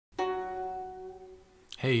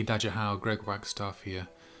Hey Dajahao, Greg Wagstaff here,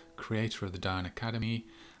 creator of the Dian Academy.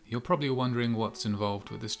 You're probably wondering what's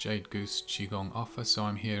involved with this Jade Goose Qigong offer, so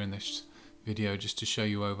I'm here in this video just to show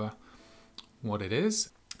you over what it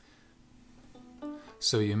is.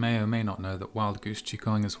 So you may or may not know that Wild Goose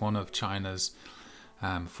Qigong is one of China's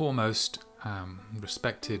foremost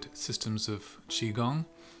respected systems of Qigong.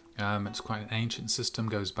 It's quite an ancient system,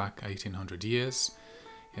 goes back 1800 years.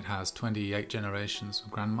 It has 28 generations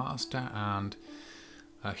of Grandmaster and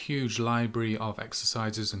a huge library of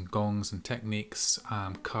exercises and gongs and techniques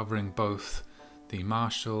covering both the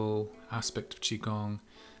martial aspect of Qigong,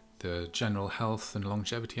 the general health and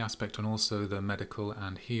longevity aspect, and also the medical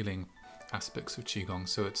and healing aspects of Qigong.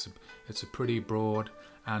 So it's a pretty broad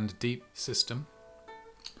and deep system.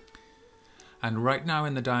 And right now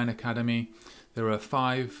in the Dian Academy there are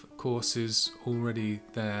 5 courses already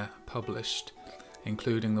there published,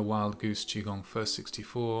 including the Wild Goose Qigong First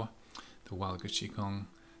 64, the Wild Goose Qigong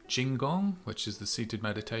Jing Gong, which is the seated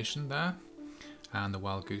meditation there, and the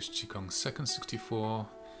Wild Goose Qigong Second 64,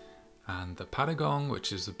 and the Gong,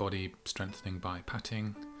 which is the body strengthening by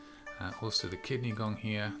patting, also the Kidney Gong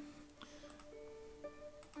here.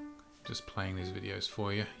 Just playing these videos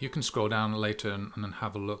for you. You can scroll down later and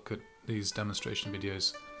have a look at these demonstration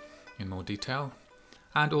videos in more detail.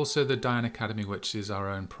 And also the Dian Academy, which is our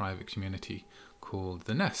own private community called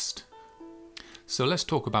The Nest. So let's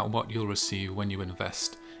talk about what you'll receive when you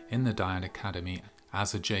invest in the Dian Academy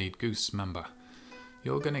as a Jade Goose member.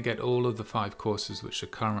 You're going to get all of the 5 courses which are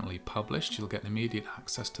currently published. You'll get immediate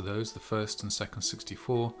access to those, the first and second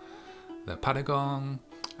 64, the Gong,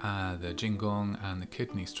 the Jing Gong, and the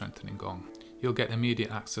Kidney Strengthening Gong. You'll get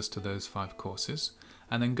immediate access to those 5 courses.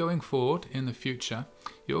 And then going forward in the future,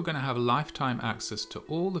 you're going to have lifetime access to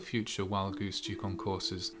all the future Wild Goose Qigong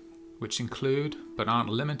courses, which include, but aren't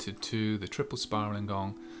limited to, the Triple Spiraling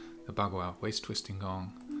Gong, the Bagua Waist Twisting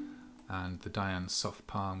Gong, and the Dian Soft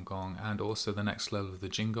Palm Gong, and also the next level of the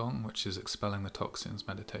Jing Gong, which is Expelling the Toxins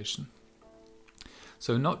meditation.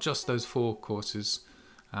 So not just those 4 courses,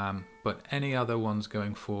 but any other ones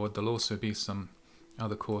going forward. There'll also be some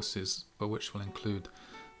other courses, but which will include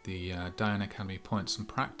the Dian Academy Points and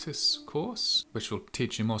Practice course, which will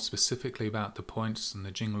teach you more specifically about the points and the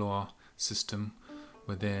Jing Law system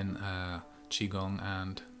within Qigong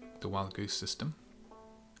and the Wild Goose system.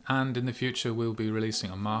 And in the future we'll be releasing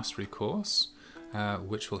a mastery course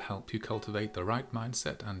which will help you cultivate the right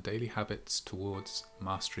mindset and daily habits towards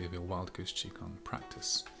mastery of your Wild Goose Qigong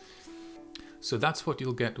practice. So that's what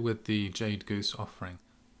you'll get with the Jade Goose offering.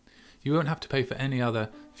 You won't have to pay for any other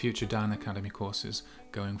future Dian Academy courses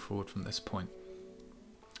going forward from this point.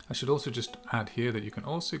 I should also just add here that you can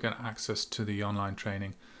also get access to the online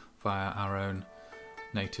training via our own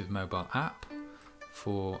native mobile app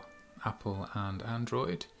for Apple and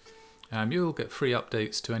Android. You'll get free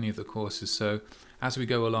updates to any of the courses, so as we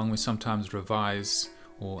go along we sometimes revise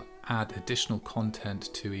or add additional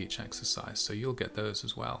content to each exercise, so you'll get those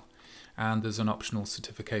as well. And there's an optional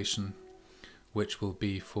certification which will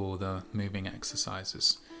be for the moving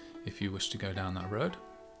exercises if you wish to go down that road.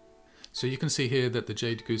 So you can see here that the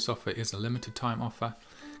Jade Goose offer is a limited time offer.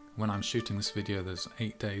 When I'm shooting this video there's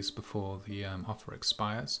 8 days before the offer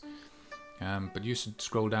expires. But you should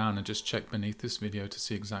scroll down and just check beneath this video to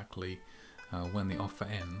see exactly when the offer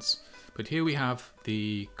ends. But here we have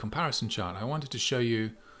the comparison chart. I wanted to show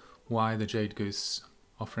you why the Jade Goose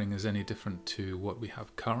offering is any different to what we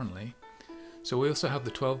have currently. So we also have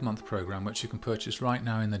the 12-month program, which you can purchase right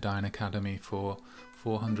now in the Dian Academy for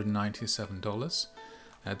 $497.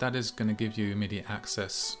 That is going to give you immediate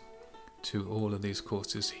access to all of these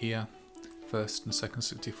courses here, first and second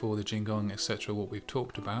 64, the Jing Gong, etc., what we've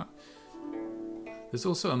talked about. There's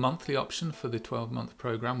also a monthly option for the 12-month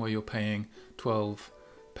program where you're paying 12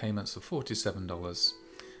 payments of $47,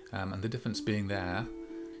 and the difference being there,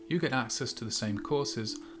 you get access to the same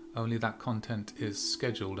courses, only that content is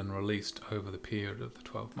scheduled and released over the period of the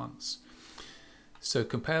 12 months. So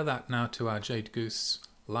compare that now to our Jade Goose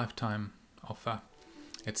lifetime offer.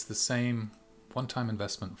 It's the same one-time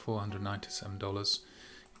investment, $497.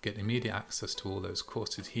 You get immediate access to all those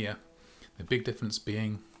courses here. The big difference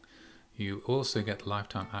being you also get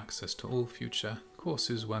lifetime access to all future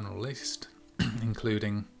courses when released,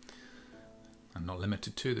 including, and not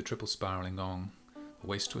limited to, the Triple Spiraling Gong, the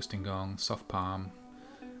Waist Twisting Gong, Soft Palm,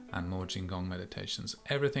 and more Jing Gong meditations.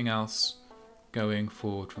 Everything else going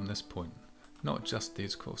forward from this point, not just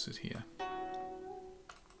these courses here.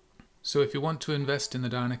 So if you want to invest in the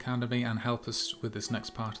Dian Academy and help us with this next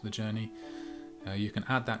part of the journey, you can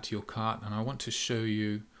add that to your cart, and I want to show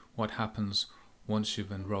you what happens once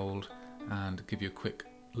you've enrolled and give you a quick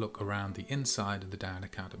look around the inside of the Dian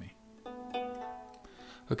Academy.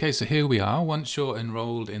 Okay, so here we are. Once you're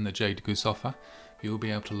enrolled in the Jade Goose Offer, you'll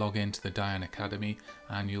be able to log into the Diane Academy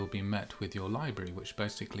and you'll be met with your library, which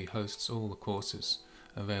basically hosts all the courses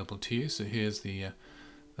available to you. So here's the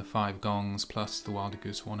 5 gongs plus the Wild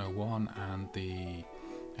Goose 101 and the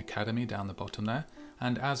Academy down the bottom there.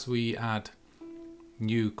 And as we add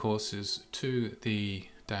new courses to the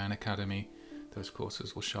Diane Academy, those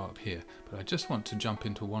courses will show up here. But I just want to jump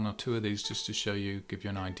into one or two of these just to show you, give you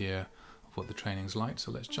an idea of what the training's like. So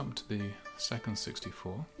let's jump to the second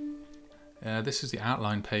 64. This is the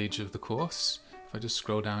outline page of the course. If I just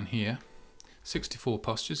scroll down here, 64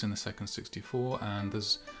 postures in the second 64, and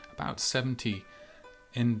there's about 70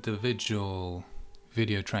 individual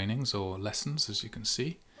video trainings or lessons, as you can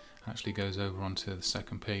see. Actually goes over onto the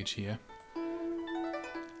second page here.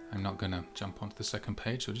 I'm not going to jump onto the second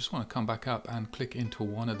page, so I just want to come back up and click into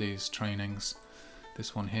one of these trainings.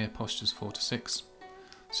 This one here, postures 4 to 6.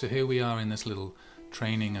 So here we are in this little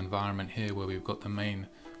training environment here where we've got the main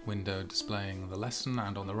window displaying the lesson,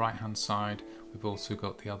 and on the right hand side we've also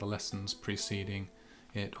got the other lessons preceding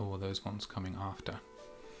it or those ones coming after.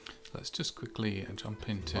 So let's just quickly jump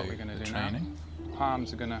into the training. Now,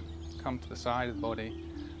 palms are going to come to the side of the body,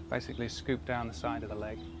 basically scoop down the side of the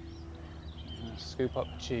leg. Scoop up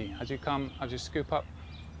the chi. As you scoop up,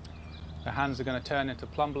 the hands are going to turn into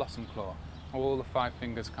plum blossom claw. All the 5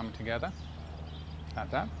 fingers come together,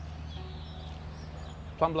 like that.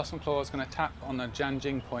 Plum blossom claw is going to tap on the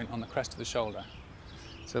Jing point on the crest of the shoulder.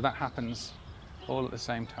 So that happens all at the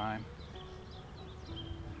same time.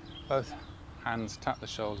 Both hands tap the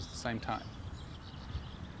shoulders at the same time.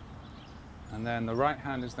 And then the right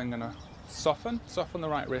hand is then going to soften the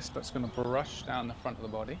right wrist, that's going to brush down the front of the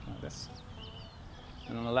body, like this.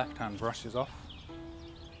 And then the left hand brushes off,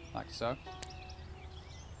 like so. And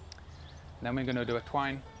then we're going to do a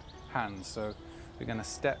twine hands. So we're going to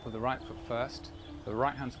step with the right foot first. The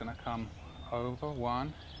right hand's going to come over,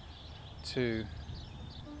 1, 2,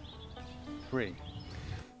 3.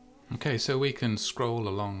 Okay, so we can scroll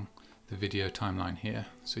along the video timeline here,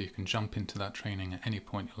 so you can jump into that training at any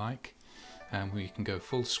point you like. And we can go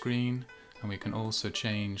full screen, and we can also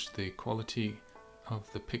change the quality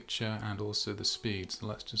of the picture and also the speed. So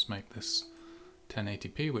let's just make this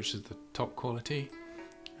 1080p, which is the top quality,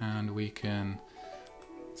 and we can,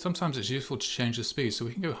 sometimes it's useful to change the speed, so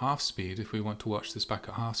we can go half speed if we want to watch this back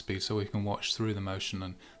at half speed, so we can watch through the motion,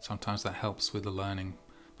 and sometimes that helps with the learning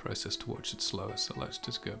process to watch it slower. So let's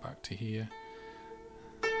just go back to here.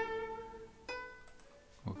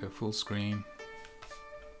 We'll go full screen.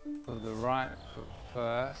 For the right foot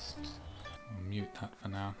first. We'll mute that for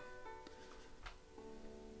now.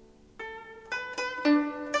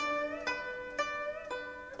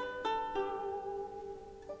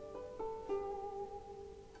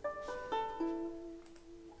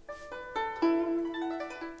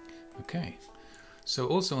 Okay, so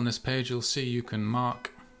also on this page you'll see you can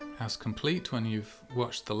mark as complete when you've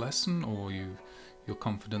watched the lesson, or you're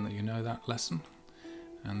confident that you know that lesson,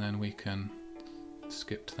 and then we can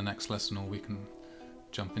skip to the next lesson, or we can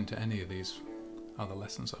jump into any of these other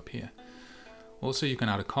lessons up here. Also, you can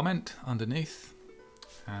add a comment underneath.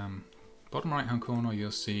 Bottom right hand corner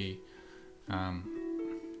you'll see a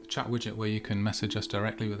chat widget where you can message us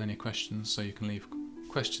directly with any questions, so you can leave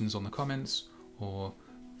questions on the comments or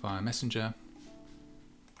via Messenger.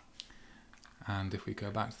 And if we go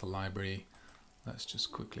back to the library, let's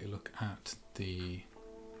just quickly look at the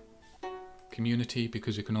community,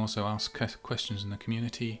 because you can also ask questions in the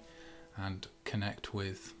community and connect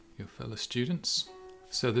with your fellow students.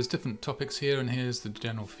 So there's different topics here, and here's the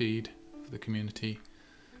general feed for the community.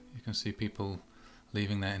 You can see people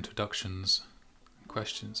leaving their introductions,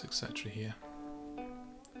 questions, etc. here.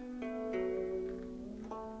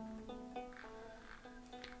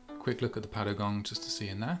 Quick look at the Gong just to see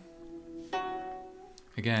in there.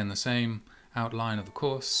 Again, the same outline of the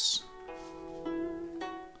course.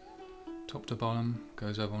 Top to bottom,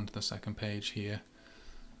 goes over onto the second page here.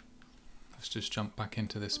 Let's just jump back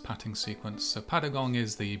into this patting sequence. So Gong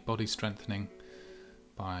is the body strengthening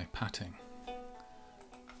by patting.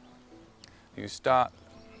 You start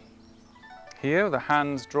here, the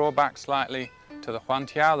hands draw back slightly to the Huan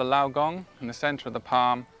Tiao, the Lao Gong, in the center of the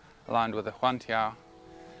palm, aligned with the Huan Tiao.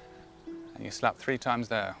 And you slap 3 times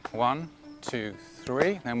there. 1, 2,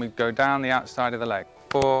 3. Then we go down the outside of the leg.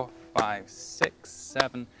 4, 5, 6,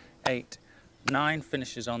 7, 8, 9.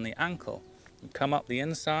 Finishes on the ankle. You come up the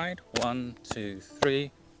inside. 1, 2,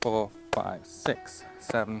 3, 4, 5, 6,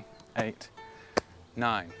 7, 8,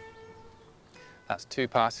 9. That's 2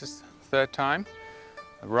 passes. Third time,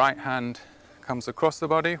 the right hand comes across the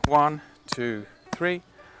body. 1, 2, 3,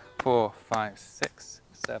 4, 5, 6,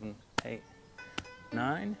 7, 8,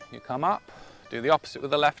 9. You come up, do the opposite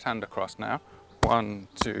with the left hand across now. 1,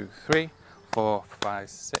 2, 3, 4, 5,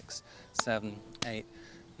 6, 7, 8,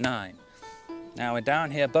 9. Now we're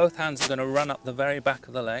down here, both hands are going to run up the very back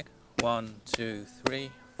of the leg. 1, 2, 3,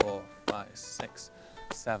 4, 5, 6,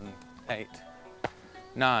 7, 8,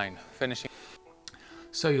 9. Finishing.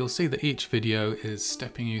 So you'll see that each video is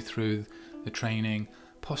stepping you through the training,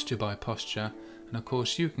 posture by posture, and of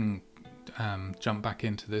course you can jump back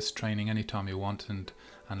into this training anytime you want and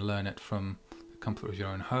learn it from the comfort of your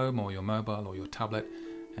own home or your mobile or your tablet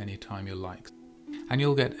anytime you like. And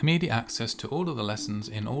you'll get immediate access to all of the lessons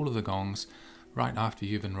in all of the gongs right after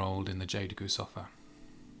you've enrolled in the Jade Goose Offer.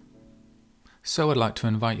 So I'd like to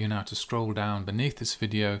invite you now to scroll down beneath this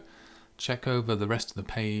video, check over the rest of the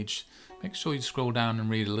page, make sure you scroll down and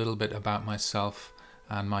read a little bit about myself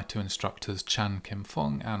and my two instructors Chan Kim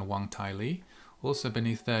Fung and Wang Tai Li. Also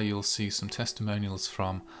beneath there you'll see some testimonials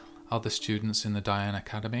from other students in the Diane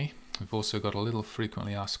Academy. We've also got a little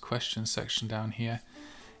frequently asked questions section down here.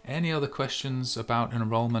 Any other questions about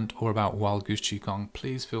enrollment or about Wild Goose Qigong,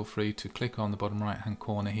 please feel free to click on the bottom right hand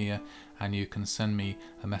corner here and you can send me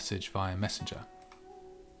a message via Messenger.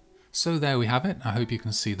 So there we have it. I hope you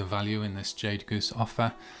can see the value in this Jade Goose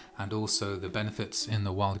Offer and also the benefits in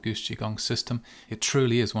the Wild Goose Qigong system. It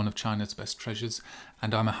truly is one of China's best treasures,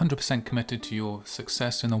 and I'm 100% committed to your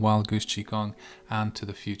success in the Wild Goose Qigong and to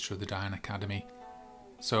the future of the Diane Academy.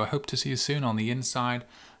 So I hope to see you soon on the inside,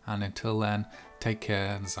 and until then, take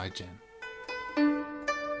care and Zai Jian.